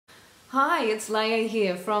Hi, it's Leia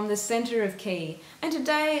here from the Center of Ki, and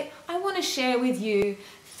today I want to share with you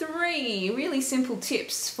 3 really simple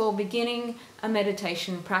tips for beginning a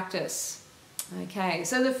meditation practice. Okay,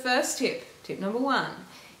 so the first tip number 1,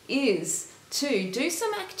 is to do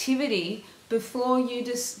some activity before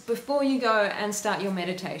you go and start your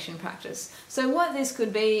meditation practice. So what this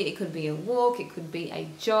could be, it could be a walk, it could be a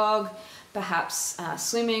jog, perhaps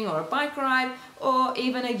swimming or a bike ride, or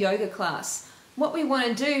even a yoga class. What we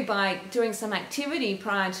want to do by doing some activity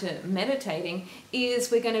prior to meditating is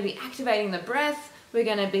we're going to be activating the breath, we're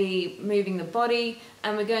going to be moving the body,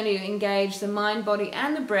 and we're going to engage the mind, body,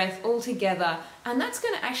 and the breath all together. And that's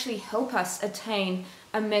going to actually help us attain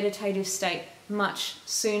a meditative state much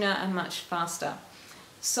sooner and much faster.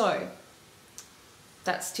 So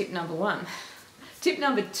that's tip number 1. Tip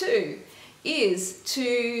number 2 is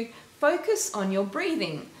to focus on your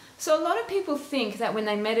breathing. So a lot of people think that when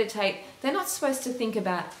they meditate, they're not supposed to think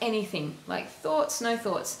about anything, like thoughts, no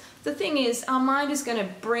thoughts. The thing is, our mind is going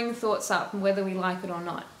to bring thoughts up whether we like it or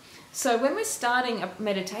not. So when we're starting a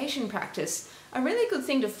meditation practice, a really good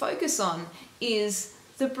thing to focus on is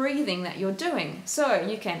the breathing that you're doing. So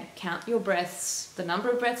you can count your breaths, the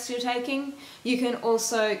number of breaths you're taking. You can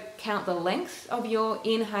also count the length of your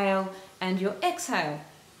inhale and your exhale.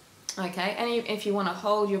 Okay, and if you want to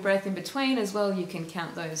hold your breath in between as well, you can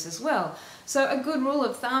count those as well. So a good rule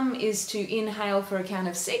of thumb is to inhale for a count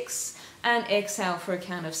of 6 and exhale for a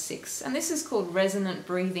count of 6. And this is called resonant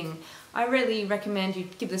breathing. I really recommend you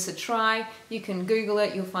give this a try. You can Google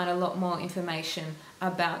it, you'll find a lot more information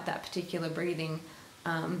about that particular breathing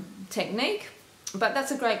technique. But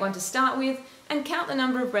that's a great one to start with, and count the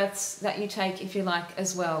number of breaths that you take if you like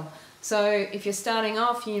as well. So if you're starting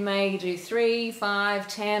off, you may do 3, 5,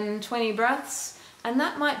 10, 20 breaths, and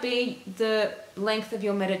that might be the length of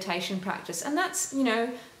your meditation practice. And that's,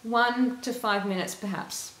 1 to 5 minutes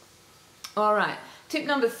perhaps. All right, tip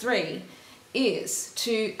number 3 is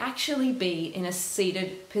to actually be in a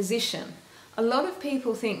seated position. A lot of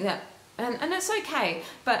people think that, and it's okay,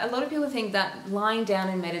 but a lot of people think that lying down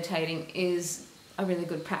and meditating is a really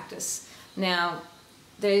good practice. Now,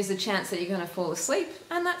 there's a chance that you're going to fall asleep,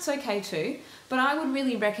 and that's okay too, but I would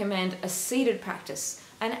really recommend a seated practice.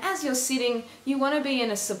 And as you're sitting, you want to be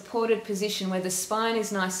in a supported position where the spine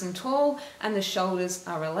is nice and tall and the shoulders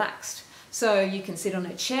are relaxed. So you can sit on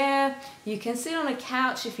a chair, you can sit on a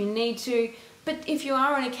couch if you need to, but if you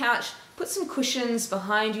are on a couch, put some cushions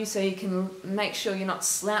behind you so you can make sure you're not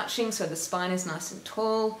slouching so the spine is nice and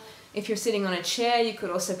tall. If you're sitting on a chair, you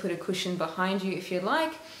could also put a cushion behind you if you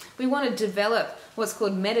like. We want to develop what's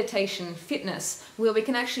called meditation fitness, where we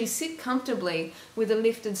can actually sit comfortably with a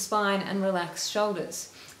lifted spine and relaxed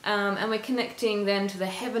shoulders. And we're connecting then to the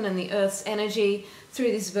heaven and the earth's energy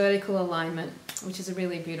through this vertical alignment, which is a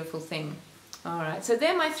really beautiful thing. All right, so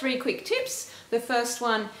they're my 3 quick tips. The first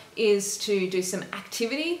one is to do some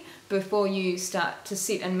activity before you start to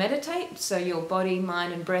sit and meditate, so your body,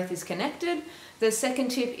 mind, and breath is connected. The second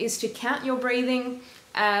tip is to count your breathing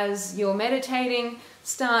as you're meditating.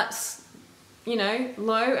 Start,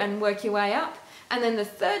 low and work your way up. And then the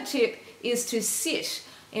third tip is to sit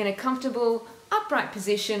in a comfortable, upright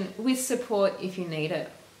position with support if you need it.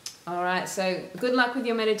 All right, so good luck with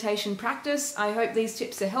your meditation practice. I hope these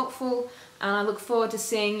tips are helpful, and I look forward to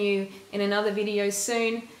seeing you in another video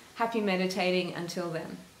soon. Happy meditating until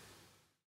then.